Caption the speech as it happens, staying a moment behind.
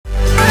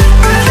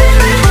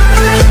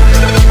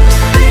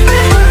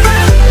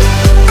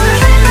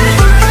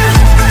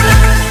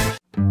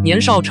年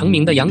少成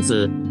名的杨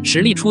紫，实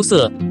力出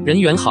色，人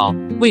缘好，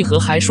为何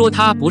还说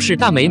她不是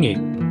大美女？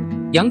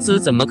杨紫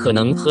怎么可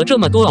能和这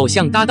么多偶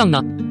像搭档呢？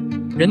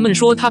人们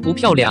说她不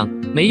漂亮，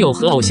没有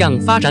和偶像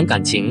发展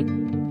感情。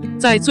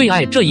在《最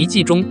爱》这一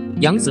季中，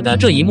杨紫的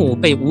这一幕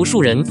被无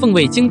数人奉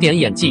为经典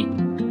演技。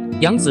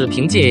杨紫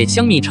凭借《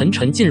香蜜沉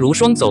沉烬如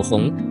霜》走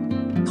红，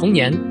同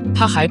年，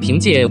她还凭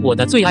借《我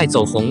的最爱》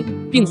走红，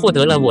并获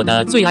得了我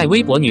的最爱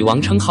微博女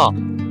王称号。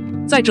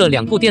在这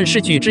2部电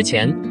视剧之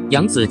前，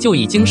杨紫就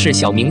已经是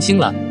小明星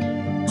了。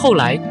后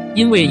来，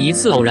因为一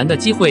次偶然的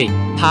机会，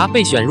她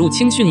被选入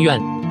青训院，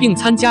并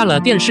参加了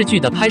电视剧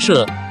的拍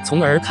摄，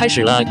从而开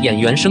始了演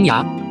员生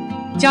涯。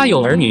《家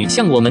有儿女》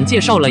向我们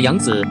介绍了杨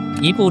紫，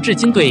一部至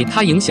今对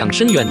她影响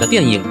深远的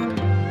电影。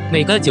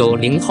每个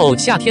90后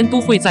夏天都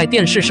会在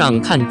电视上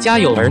看《家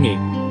有儿女》。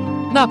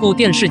那部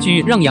电视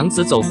剧让杨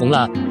紫走红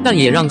了，但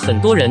也让很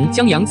多人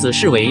将杨紫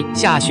视为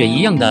下雪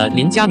一样的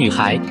邻家女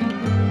孩。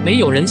没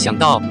有人想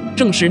到，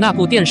正是那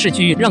部电视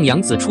剧让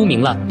杨紫出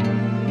名了。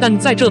但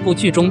在这部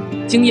剧中，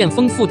经验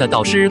丰富的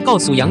导师告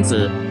诉杨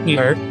紫：“女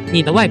儿，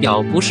你的外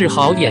表不是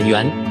好演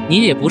员，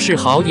你也不是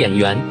好演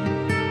员。”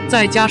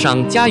再加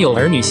上《家有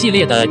儿女》系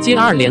列的接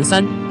二连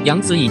三，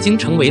杨紫已经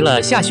成为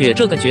了夏雪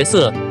这个角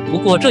色。不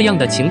过，这样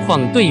的情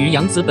况对于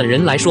杨紫本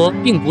人来说，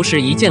并不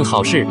是一件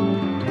好事。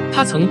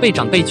她曾被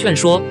长辈劝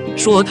说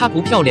她不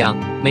漂亮，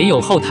没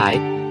有后台。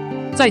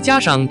再加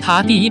上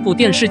她第1部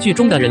电视剧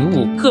中的人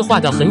物刻画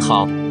得很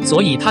好，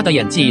所以她的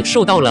演技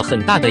受到了很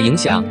大的影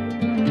响。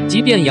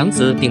即便杨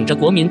紫顶着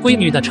国民闺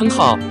女的称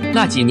号，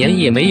那几年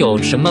也没有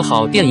什么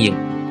好电影。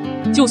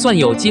就算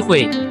有机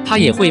会，她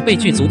也会被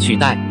剧组取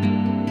代。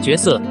角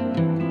色，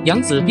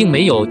杨紫并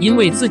没有因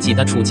为自己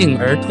的处境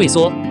而退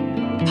缩，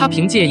她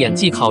凭借演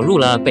技考入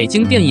了北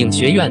京电影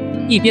学院，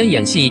一边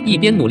演戏一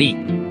边努力。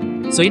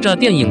随着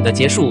电影的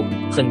结束，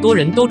很多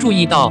人都注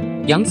意到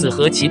杨紫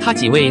和其他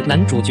几位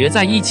男主角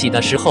在一起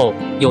的时候，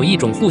有一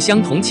种互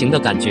相同情的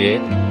感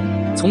觉。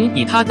从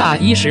比他大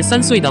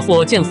13岁的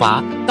霍建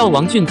华，到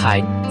王俊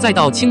凯，再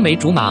到青梅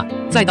竹马，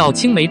再到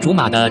青梅竹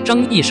马的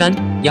张一山，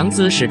杨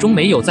紫始终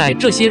没有在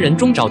这些人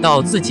中找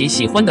到自己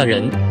喜欢的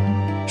人。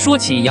说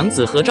起杨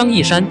紫和张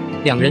一山，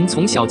两人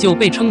从小就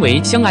被称为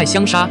相爱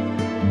相杀。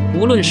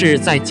无论是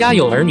在《家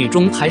有儿女》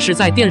中，还是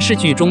在电视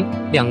剧中，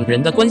两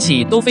人的关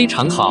系都非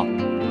常好。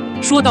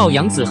说到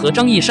杨紫和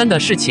张一山的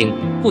事情，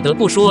不得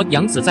不说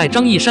杨紫在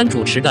张一山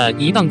主持的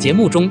一档节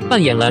目中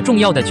扮演了重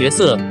要的角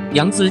色。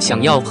杨紫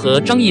想要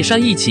和张一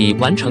山一起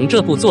完成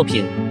这部作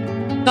品。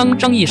当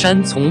张一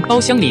山从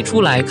包厢里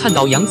出来看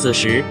到杨紫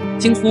时，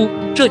惊呼：“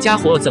这家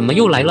伙怎么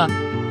又来了？”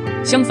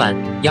相反，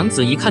杨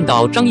紫一看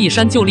到张一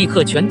山就立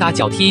刻拳打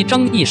脚踢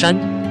张一山。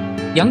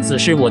杨紫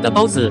是我的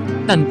包子，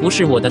但不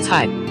是我的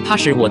菜，她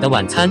是我的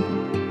晚餐。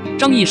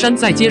张一山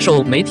在接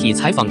受媒体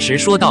采访时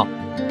说道。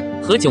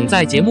何炅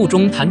在节目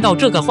中谈到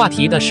这个话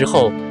题的时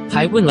候，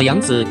还问了杨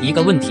紫一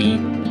个问题。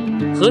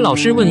何老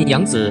师问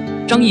杨紫，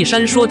张一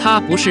山说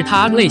他不是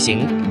他类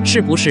型，是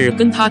不是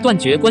跟他断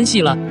绝关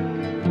系了？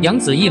杨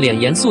紫一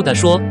脸严肃地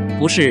说，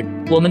不是，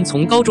我们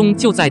从高中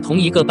就在同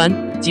一个班，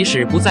即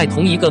使不在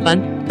同一个班，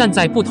但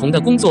在不同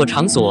的工作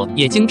场所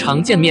也经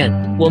常见面，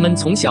我们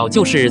从小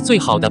就是最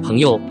好的朋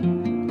友。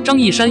张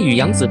一山与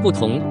杨紫不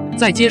同，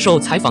在接受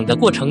采访的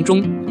过程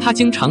中，他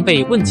经常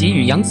被问及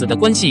与杨紫的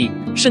关系，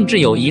甚至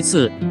有一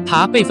次，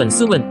他被粉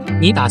丝问：“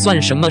你打算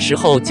什么时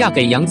候嫁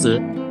给杨紫？”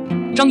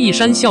张一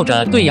山笑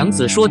着对杨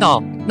紫说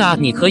道：“那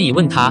你可以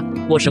问他，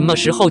我什么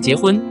时候结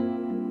婚？”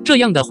这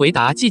样的回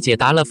答既解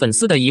答了粉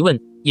丝的疑问，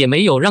也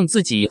没有让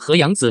自己和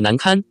杨紫难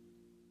堪。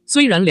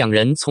虽然两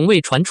人从未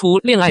传出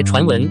恋爱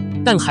传闻，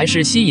但还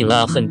是吸引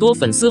了很多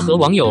粉丝和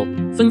网友，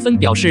纷纷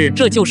表示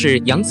这就是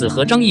杨紫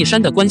和张一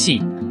山的关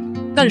系。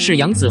但是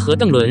杨紫和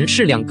邓伦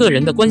是2个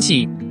人的关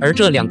系，而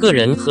这2个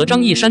人和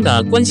张一山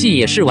的关系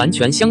也是完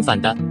全相反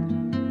的。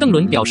邓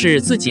伦表示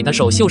自己的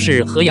首秀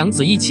是和杨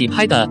紫一起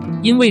拍的，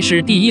因为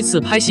是第1次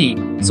拍戏，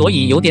所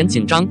以有点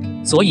紧张，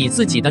所以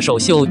自己的首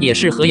秀也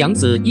是和杨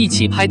紫一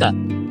起拍的。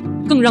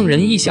更让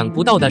人意想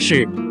不到的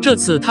是，这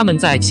次他们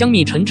在《香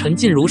蜜沉沉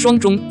烬如霜》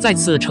中再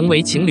次成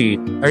为情侣，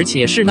而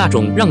且是那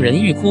种让人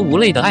欲哭无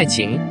泪的爱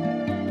情。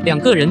2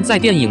个人在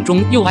电影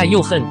中又爱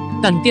又恨，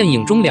但电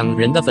影中2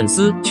人的粉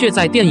丝却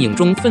在电影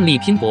中奋力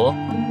拼搏。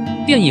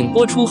电影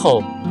播出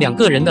后，2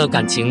个人的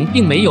感情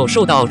并没有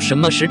受到什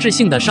么实质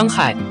性的伤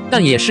害，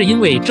但也是因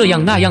为这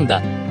样那样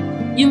的。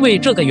因为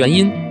这个原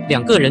因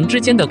，2个人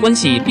之间的关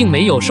系并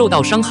没有受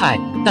到伤害，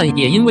但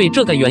也因为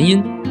这个原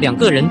因，2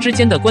个人之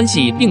间的关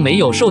系并没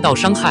有受到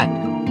伤害。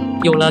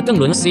有了邓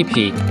伦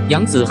CP，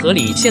 杨紫和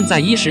李现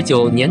在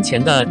19年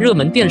前的热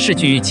门电视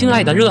剧《亲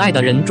爱的热爱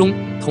的人》中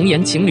童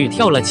颜情侣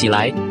跳了起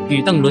来，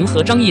与邓伦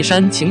和张一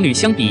山情侣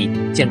相比，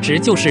简直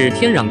就是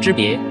天壤之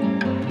别。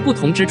不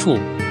同之处，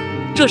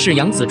这是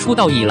杨紫出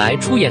道以来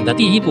出演的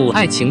第1部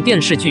爱情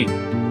电视剧。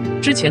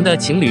之前的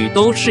情侣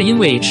都是因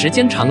为时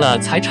间长了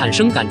才产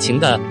生感情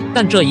的，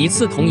但这一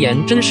次童颜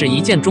真是一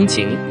见钟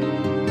情。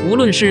无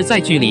论是在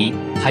剧里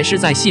还是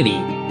在戏里，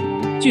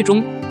剧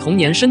中童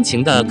年深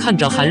情地看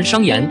着韩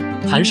商言，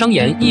韩商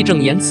言义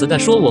正言辞地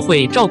说：“我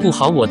会照顾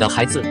好我的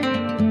孩子。”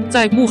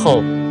在幕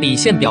后，李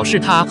现表示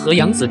他和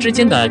杨紫之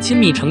间的亲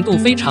密程度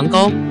非常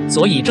高，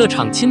所以这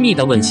场亲密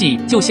的吻戏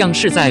就像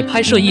是在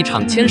拍摄一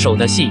场牵手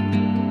的戏。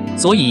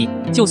所以，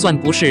就算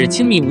不是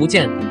亲密无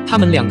间，他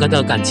们两个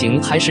的感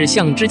情还是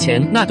像之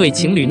前那对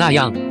情侣那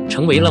样，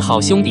成为了好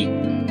兄弟。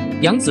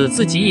杨紫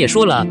自己也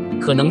说了，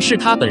可能是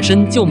他本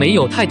身就没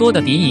有太多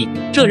的敌意，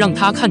这让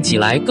他看起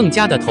来更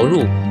加的投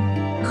入。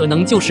可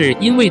能就是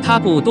因为他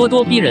不咄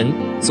咄逼人，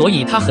所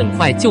以他很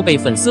快就被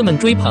粉丝们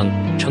追捧，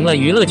成了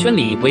娱乐圈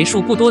里为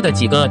数不多的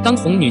几个当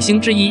红女星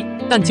之一。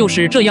但就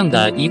是这样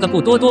的一个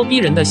不咄咄逼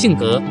人的性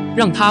格，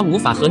让他无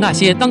法和那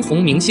些当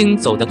红明星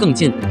走得更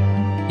近。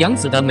杨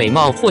紫的美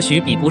貌或许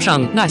比不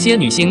上那些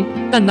女星，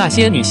但那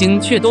些女星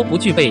却都不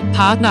具备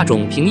她那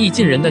种平易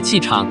近人的气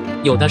场。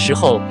有的时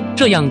候，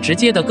这样直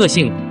接的个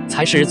性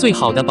才是最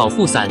好的保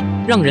护伞，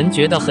让人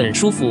觉得很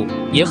舒服，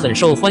也很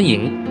受欢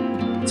迎。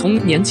从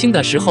年轻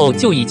的时候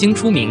就已经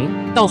出名，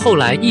到后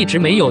来一直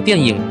没有电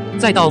影，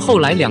再到后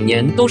来2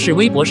年都是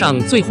微博上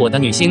最火的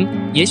女星。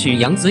也许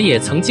杨紫也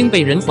曾经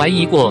被人怀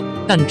疑过，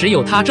但只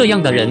有她这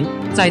样的人，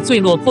在最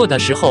落魄的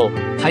时候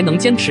还能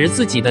坚持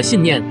自己的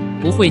信念，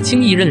不会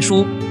轻易认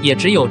输。也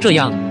只有这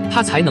样，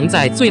她才能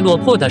在最落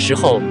魄的时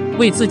候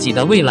为自己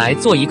的未来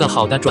做一个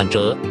好的转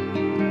折。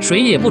谁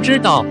也不知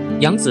道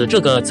杨紫这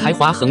个才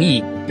华横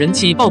溢、人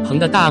气爆棚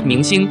的大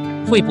明星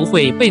会不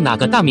会被哪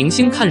个大明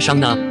星看上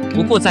呢？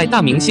不过在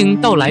大明星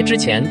到来之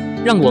前，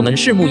让我们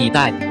拭目以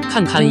待，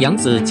看看杨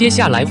紫接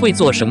下来会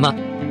做什么。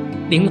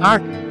02，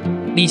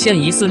李现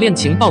疑似恋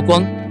情曝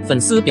光，粉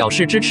丝表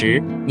示支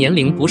持，年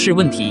龄不是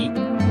问题。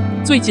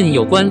最近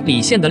有关李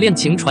现的恋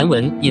情传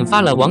闻引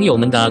发了网友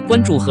们的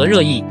关注和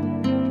热议。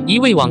一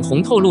位网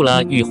红透露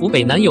了与湖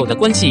北男友的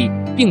关系，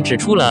并指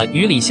出了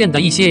与李现的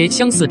一些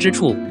相似之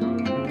处。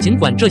尽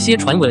管这些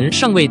传闻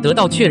尚未得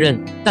到确认，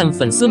但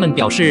粉丝们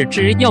表示，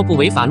只要不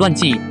违法乱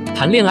纪，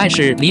谈恋爱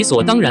是理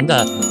所当然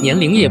的，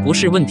年龄也不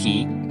是问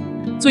题。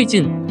最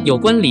近有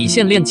关李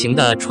现恋情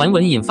的传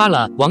闻引发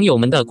了网友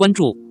们的关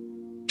注。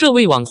这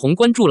位网红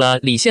关注了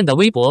李现的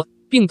微博，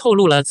并透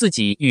露了自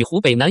己与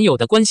湖北男友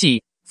的关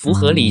系符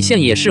合李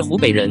现也是湖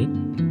北人。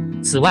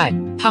此外，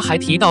他还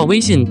提到微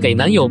信给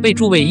男友备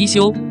注为一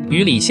休，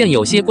与李现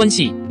有些关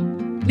系。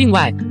另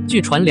外，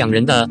据传两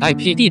人的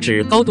IP 地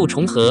址高度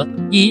重合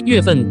，1月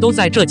份都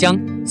在浙江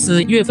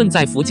，4月份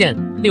在福建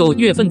，6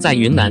月份在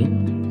云南。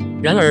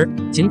然而，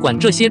尽管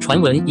这些传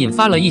闻引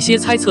发了一些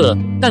猜测，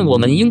但我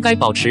们应该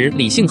保持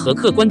理性和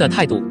客观的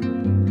态度。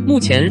目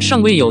前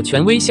尚未有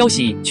权威消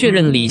息确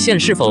认李现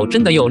是否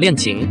真的有恋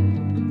情，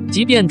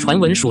即便传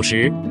闻属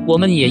实，我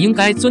们也应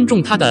该尊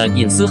重他的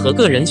隐私和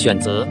个人选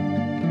择。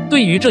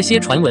对于这些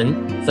传闻，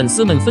粉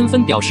丝们纷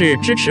纷表示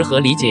支持和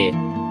理解。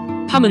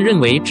他们认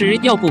为，只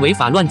要不违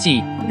法乱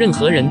纪，任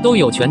何人都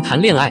有权谈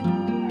恋爱，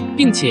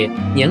并且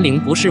年龄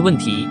不是问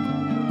题。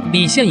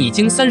李现已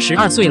经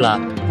32岁了，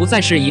不再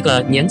是一个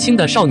年轻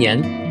的少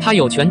年，他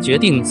有权决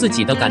定自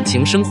己的感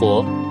情生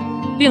活。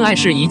恋爱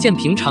是一件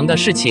平常的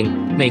事情，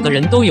每个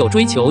人都有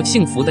追求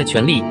幸福的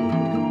权利。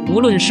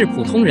无论是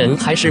普通人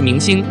还是明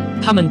星，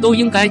他们都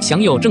应该享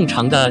有正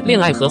常的恋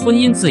爱和婚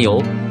姻自由。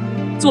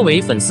作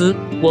为粉丝，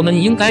我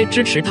们应该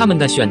支持他们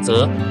的选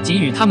择，给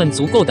予他们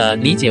足够的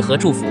理解和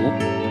祝福。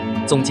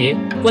总结，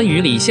关于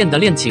李现的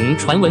恋情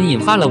传闻引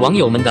发了网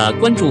友们的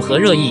关注和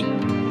热议。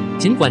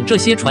尽管这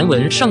些传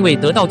闻尚未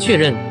得到确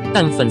认，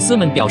但粉丝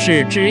们表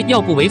示，只要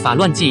不违法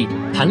乱纪，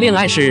谈恋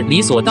爱是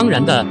理所当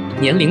然的，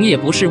年龄也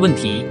不是问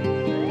题。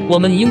我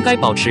们应该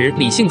保持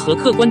理性和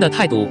客观的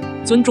态度，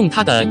尊重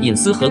他的隐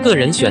私和个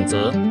人选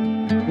择。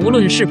无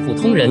论是普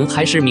通人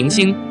还是明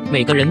星，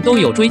每个人都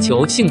有追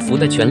求幸福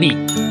的权利。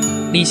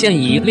李现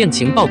疑恋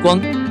情曝光，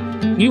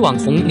女网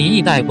红离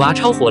异带娃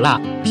超火辣，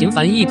频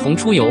繁一同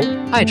出游，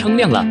爱称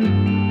亮了。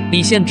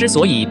李现之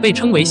所以被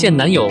称为现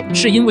男友，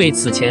是因为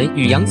此前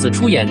与杨紫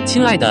出演《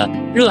亲爱的，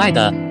热爱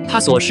的》，他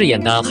所饰演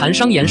的韩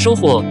商言收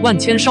获万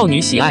千少女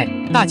喜爱，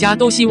大家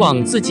都希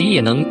望自己也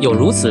能有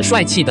如此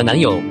帅气的男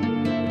友。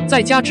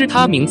再加之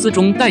他名字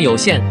中带有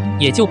现，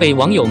也就被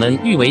网友们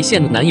誉为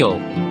现男友。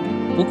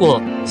不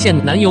过，现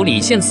男友李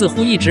现似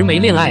乎一直没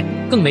恋爱，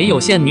更没有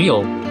现女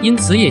友，因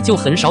此也就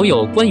很少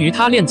有关于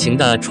他恋情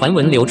的传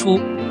闻流出。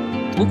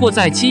不过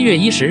在7月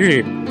10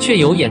日，却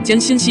有眼尖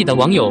心细的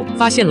网友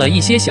发现了一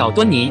些小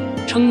端倪，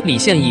称李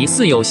现疑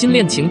似有新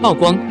恋情曝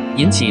光，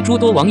引起诸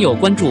多网友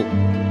关注。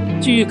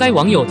据该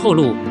网友透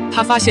露，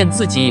他发现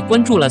自己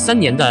关注了3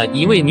年的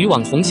一位女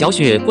网红小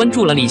雪关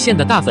注了李现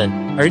的大粉，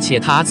而且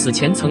她此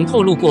前曾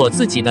透露过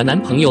自己的男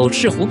朋友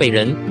是湖北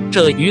人，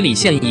这与李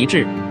现一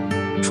致。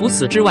除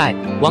此之外，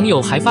网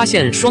友还发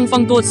现双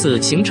方多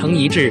次行程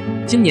一致。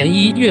今年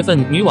1月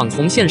份，女网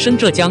红现身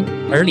浙江，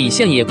而李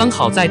现也刚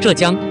好在浙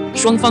江，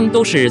双方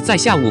都是在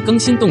下午更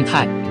新动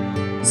态。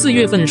4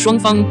月份，双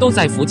方都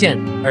在福建，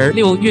而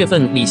6月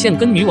份，李现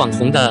跟女网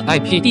红的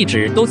IP 地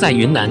址都在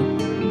云南。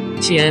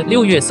且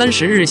6月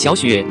30日，小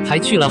雪还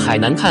去了海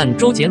南看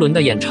周杰伦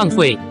的演唱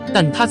会，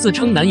但她自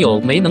称男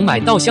友没能买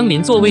到相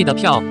邻座位的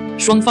票，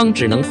双方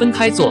只能分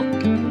开坐。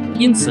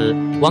因此，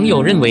网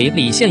友认为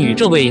李现与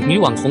这位女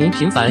网红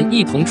频繁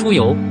一同出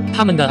游，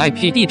他们的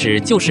IP 地址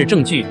就是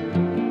证据。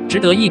值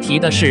得一提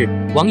的是，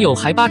网友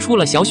还扒出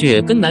了小雪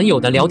跟男友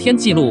的聊天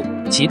记录，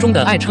其中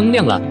的爱称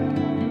亮了。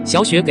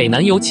小雪给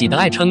男友起的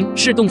爱称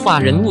是动画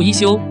人物一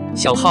休，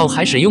小号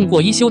还使用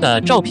过一休的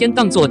照片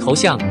当作头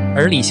像，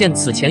而李现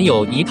此前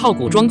有一套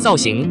古装造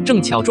型，正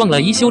巧撞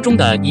了一休中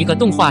的一个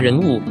动画人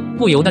物，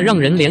不由得让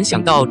人联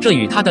想到这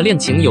与他的恋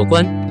情有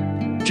关。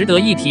值得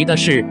一提的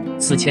是，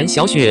此前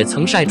小雪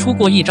曾晒出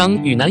过一张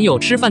与男友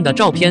吃饭的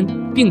照片，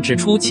并指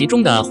出其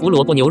中的胡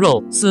萝卜牛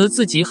肉丝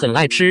自己很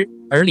爱吃，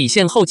而李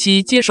现后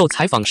期接受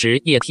采访时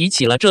也提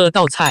起了这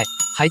道菜，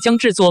还将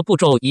制作步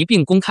骤一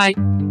并公开。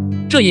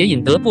这也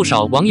引得不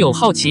少网友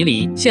好奇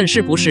李现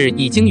是不是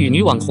已经与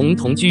女网红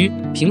同居，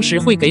平时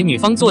会给女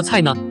方做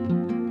菜呢？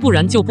不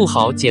然就不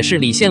好解释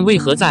李现为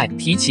何在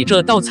提起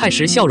这道菜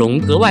时笑容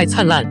格外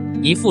灿烂，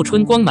一副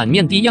春光满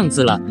面的样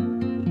子了。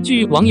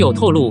据网友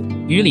透露，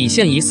与李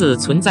现疑似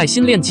存在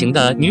新恋情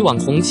的女网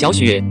红小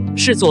雪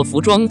是做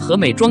服装和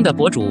美妆的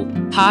博主，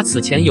她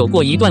此前有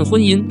过一段婚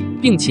姻，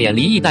并且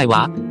离异带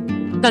娃，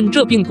但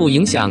这并不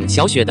影响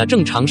小雪的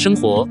正常生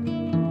活。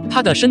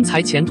她的身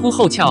材前凸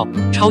后翘，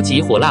超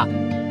级火辣。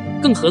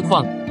更何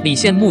况李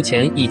现目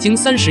前已经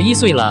31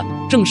岁了，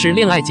正是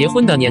恋爱结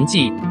婚的年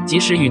纪，即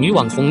使与女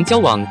网红交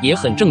往也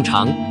很正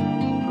常。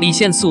李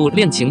现诉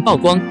恋情曝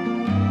光，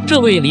这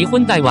位离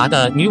婚带娃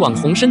的女网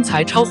红身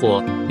材超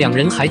火，两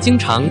人还经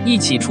常一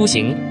起出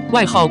行，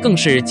外号更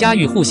是家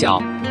喻户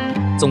晓。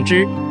总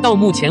之，到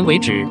目前为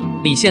止，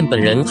李现本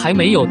人还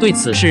没有对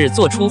此事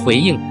做出回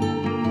应。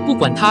不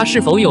管他是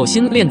否有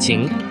新恋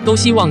情，都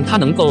希望他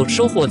能够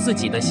收获自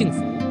己的幸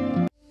福。